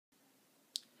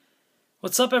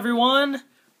What's up, everyone?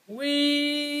 We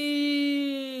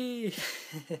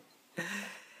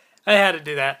I had to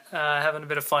do that. Having a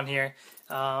bit of fun here.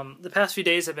 The past few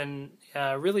days have been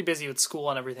really busy with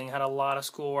school and everything. Had a lot of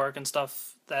schoolwork and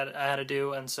stuff that I had to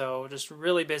do, and so just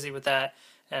really busy with that.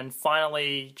 And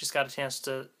finally, just got a chance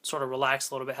to sort of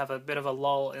relax a little bit, have a bit of a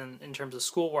lull in terms of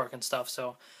schoolwork and stuff.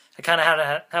 So I kind of had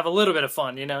to have a little bit of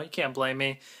fun. You can't blame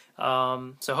me. So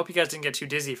I hope you guys didn't get too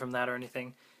dizzy from that or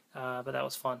anything. But that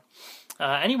was fun.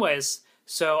 Anyways,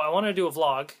 so I wanted to do a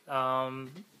vlog,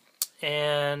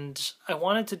 and I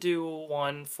wanted to do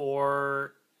one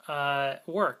for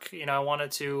work. I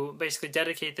wanted to basically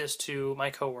dedicate this to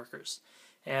my coworkers,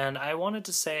 and I wanted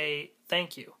to say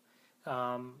thank you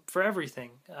for everything.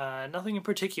 Nothing in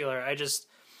particular.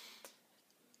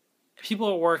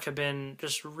 People at work have been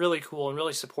just really cool and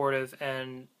really supportive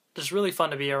and just really fun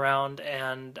to be around,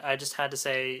 and I just had to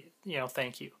say,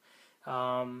 thank you.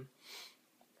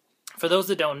 For those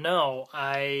that don't know,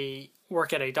 I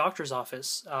work at a doctor's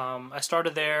office. I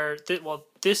started there,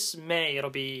 this May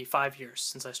it'll be 5 years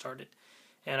since I started.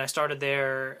 And I started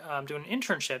there doing an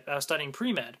internship. I was studying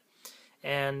pre-med.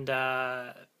 And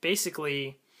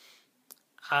basically,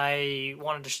 I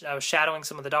was shadowing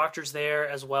some of the doctors there,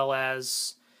 as well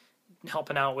as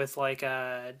helping out with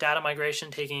data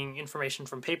migration, taking information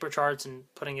from paper charts and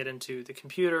putting it into the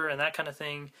computer and that kind of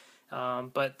thing.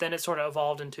 But then it sort of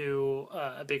evolved into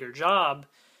a bigger job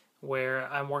where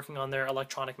I'm working on their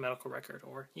electronic medical record,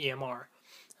 or EMR.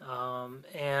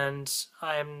 And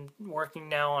I'm working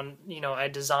now on, I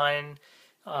design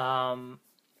the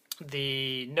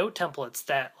note templates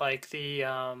that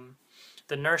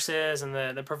the nurses and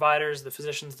the providers, the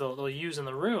physicians, they'll use in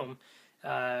the room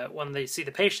when they see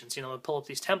the patients. They'll pull up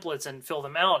these templates and fill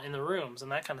them out in the rooms and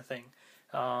that kind of thing.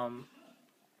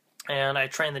 And I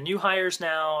train the new hires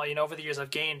now. Over the years I've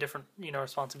gained different,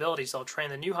 responsibilities. So I'll train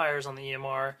the new hires on the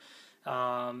EMR,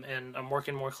 and I'm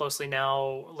working more closely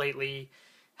now lately,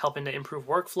 helping to improve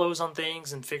workflows on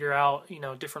things and figure out,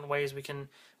 different ways we can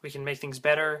make things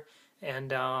better.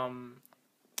 And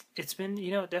it's been,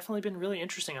 definitely been really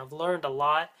interesting. I've learned a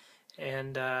lot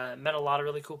and met a lot of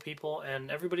really cool people, and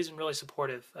everybody's been really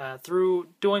supportive. Through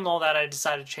doing all that, I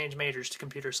decided to change majors to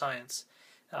computer science.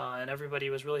 And everybody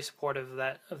was really supportive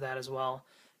of that as well,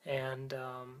 and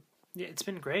yeah, it's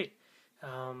been great.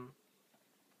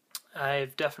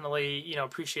 I've definitely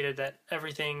appreciated that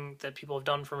everything that people have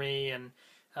done for me, and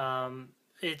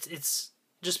it's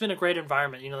just been a great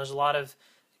environment. There's a lot of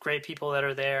great people that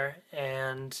are there,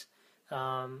 and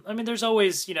there's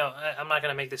always I'm not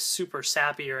gonna make this super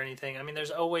sappy or anything.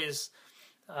 There's always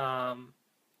not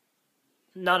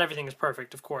everything is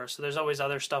perfect, of course. So there's always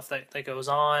other stuff that goes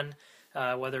on.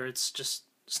 Whether it's just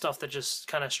stuff that just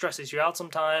kind of stresses you out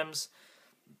sometimes,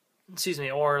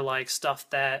 or stuff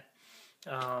that,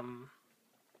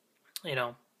 you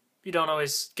don't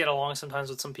always get along sometimes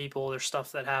with some people. There's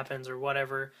stuff that happens or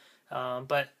whatever,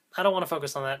 but I don't want to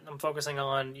focus on that. I'm focusing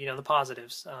on, the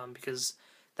positives, because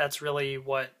that's really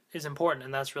what is important,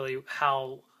 and that's really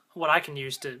what I can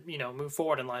use to, move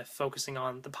forward in life, focusing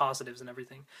on the positives and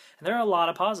everything. And there are a lot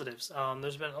of positives.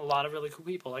 There's been a lot of really cool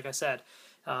people, like I said.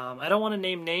 I don't want to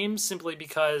name names simply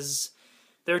because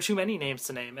there are too many names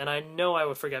to name, and I know I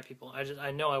would forget people.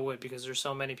 I know I would, because there's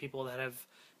so many people that have,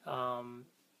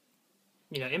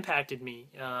 impacted me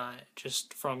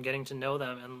just from getting to know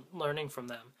them and learning from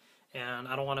them. And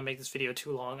I don't want to make this video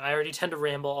too long. I already tend to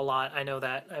ramble a lot. I know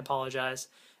that. I apologize.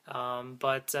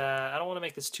 But I don't want to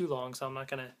make this too long, so I'm not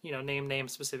going to, name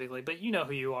names specifically. But you know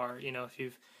who you are, if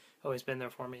you've always been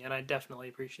there for me, and I definitely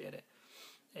appreciate it.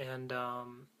 And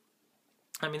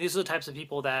these are the types of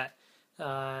people that,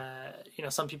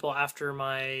 some people after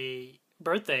my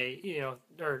birthday,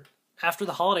 or after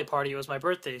the holiday party, it was my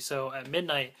birthday, so at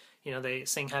midnight, they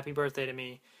sing happy birthday to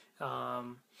me.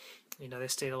 They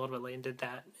stayed a little bit late and did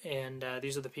that. And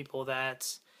these are the people that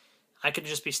I could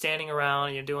just be standing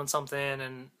around, doing something,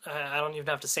 and I don't even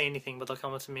have to say anything, but they'll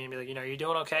come up to me and be like, are you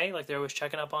doing okay? Like, they're always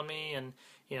checking up on me, and,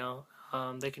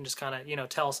 they can just kind of,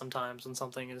 tell sometimes when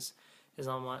something is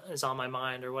on my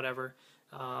mind or whatever.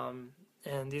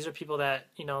 And these are people that,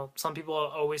 some people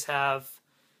always have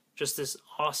just this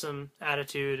awesome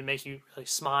attitude and make you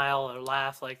smile or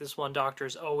laugh. Like this one doctor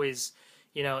is always,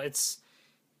 it's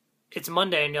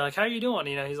Monday and you're like, how are you doing?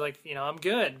 He's like, I'm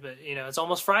good, but it's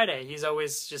almost Friday. He's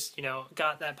always just,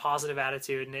 got that positive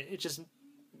attitude, and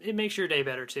it makes your day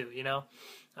better too,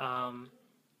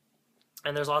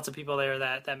 and there's lots of people there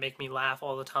that make me laugh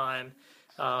all the time,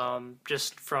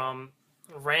 just from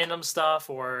random stuff,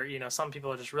 or some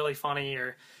people are just really funny,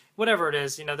 or whatever it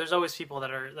is. There's always people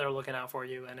that are looking out for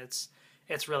you, and it's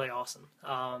really awesome.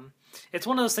 It's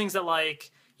one of those things that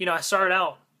I started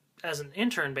out as an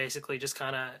intern, basically, just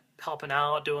kind of helping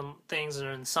out, doing things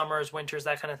in summers, winters,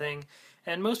 that kind of thing.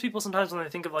 And most people sometimes when they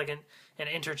think of like an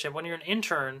internship, when you're an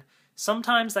intern,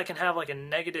 sometimes that can have like a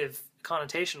negative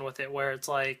connotation with it, where it's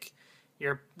like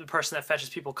you're the person that fetches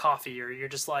people coffee, or you're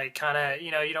just like kind of,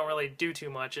 you don't really do too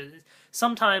much.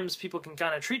 Sometimes people can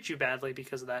kind of treat you badly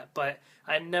because of that, but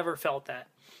I never felt that.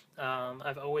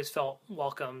 I've always felt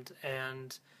welcomed,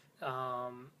 and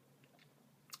I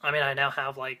now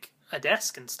have like a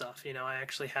desk and stuff. I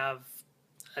actually have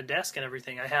a desk and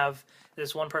everything. I have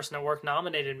this one person at work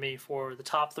nominated me for the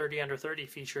top 30 under 30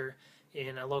 feature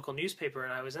in a local newspaper,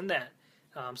 and I was in that.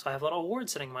 So I have a little award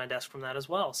sitting on my desk from that as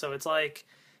well. So it's like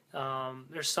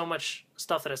there's so much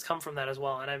stuff that has come from that as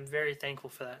well, and I'm very thankful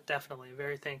for that. Definitely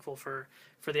very thankful for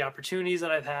the opportunities that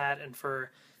I've had, and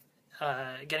for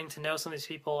getting to know some of these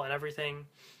people and everything.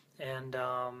 And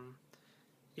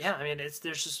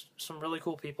there's just some really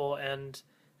cool people, and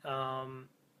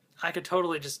I could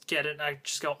totally just get it. I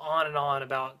just go on and on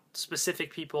about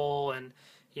specific people, and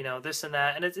this and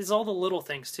that, and it's all the little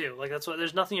things too. Like that's what.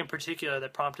 There's nothing in particular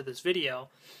that prompted this video.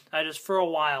 I just for a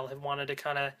while have wanted to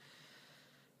kind of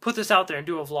put this out there and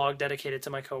do a vlog dedicated to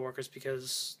my coworkers,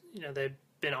 because they've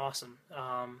been awesome.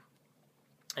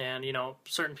 And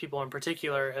certain people in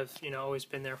particular have always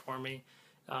been there for me,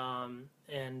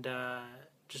 and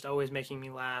just always making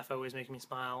me laugh, always making me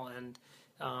smile. And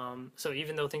so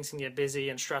even though things can get busy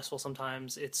and stressful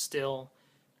sometimes, it's still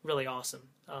really awesome.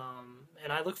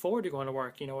 And I look forward to going to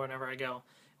work, whenever I go.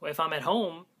 If I'm at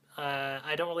home,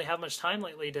 I don't really have much time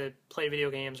lately to play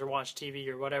video games or watch TV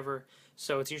or whatever,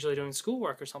 so it's usually doing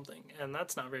schoolwork or something, and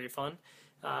that's not very fun.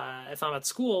 If I'm at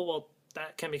school, well,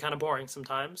 that can be kind of boring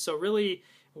sometimes. So really,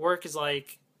 work is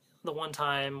like the one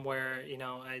time where,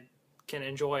 I can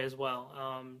enjoy as well.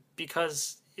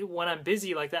 Because when I'm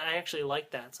busy like that, I actually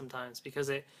like that sometimes, because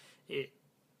it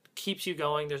keeps you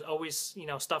going. There's always,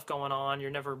 stuff going on. You're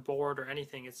never bored or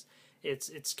anything.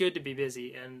 It's good to be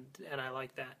busy, and I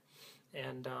like that.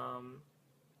 And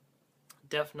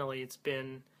definitely it's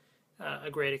been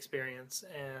a great experience,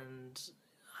 and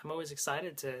I'm always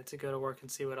excited to go to work and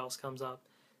see what else comes up.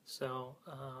 So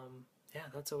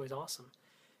that's always awesome.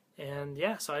 And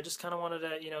so I just kind of wanted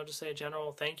to just say a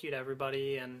general thank you to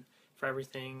everybody and for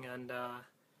everything. And I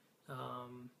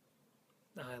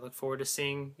look forward to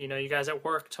seeing you guys at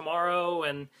work tomorrow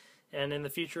and in the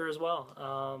future as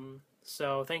well.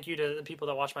 So thank you to the people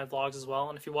that watch my vlogs as well,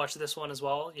 and if you watch this one as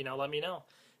well, let me know,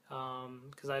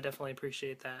 because I definitely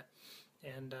appreciate that.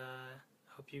 And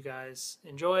hope you guys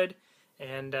enjoyed,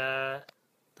 and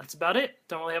that's about it.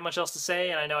 Don't really have much else to say,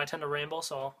 and I know I tend to ramble,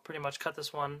 so I'll pretty much cut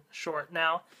this one short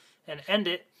now and end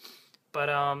it.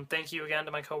 But thank you again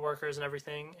to my coworkers and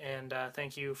everything, and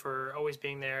thank you for always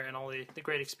being there and all the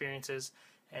great experiences.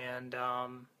 And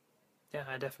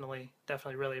I definitely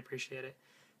really appreciate it.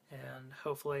 And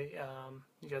hopefully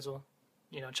you guys will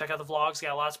check out the vlogs.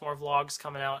 Got lots more vlogs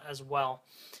coming out as well.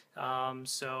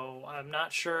 So I'm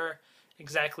not sure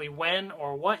exactly when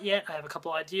or what yet. I have a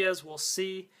couple ideas. We'll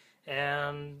see.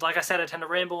 And like I said, I tend to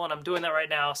ramble, and I'm doing that right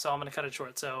now, so I'm going to cut it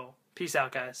short. So peace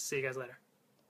out, guys. See you guys later.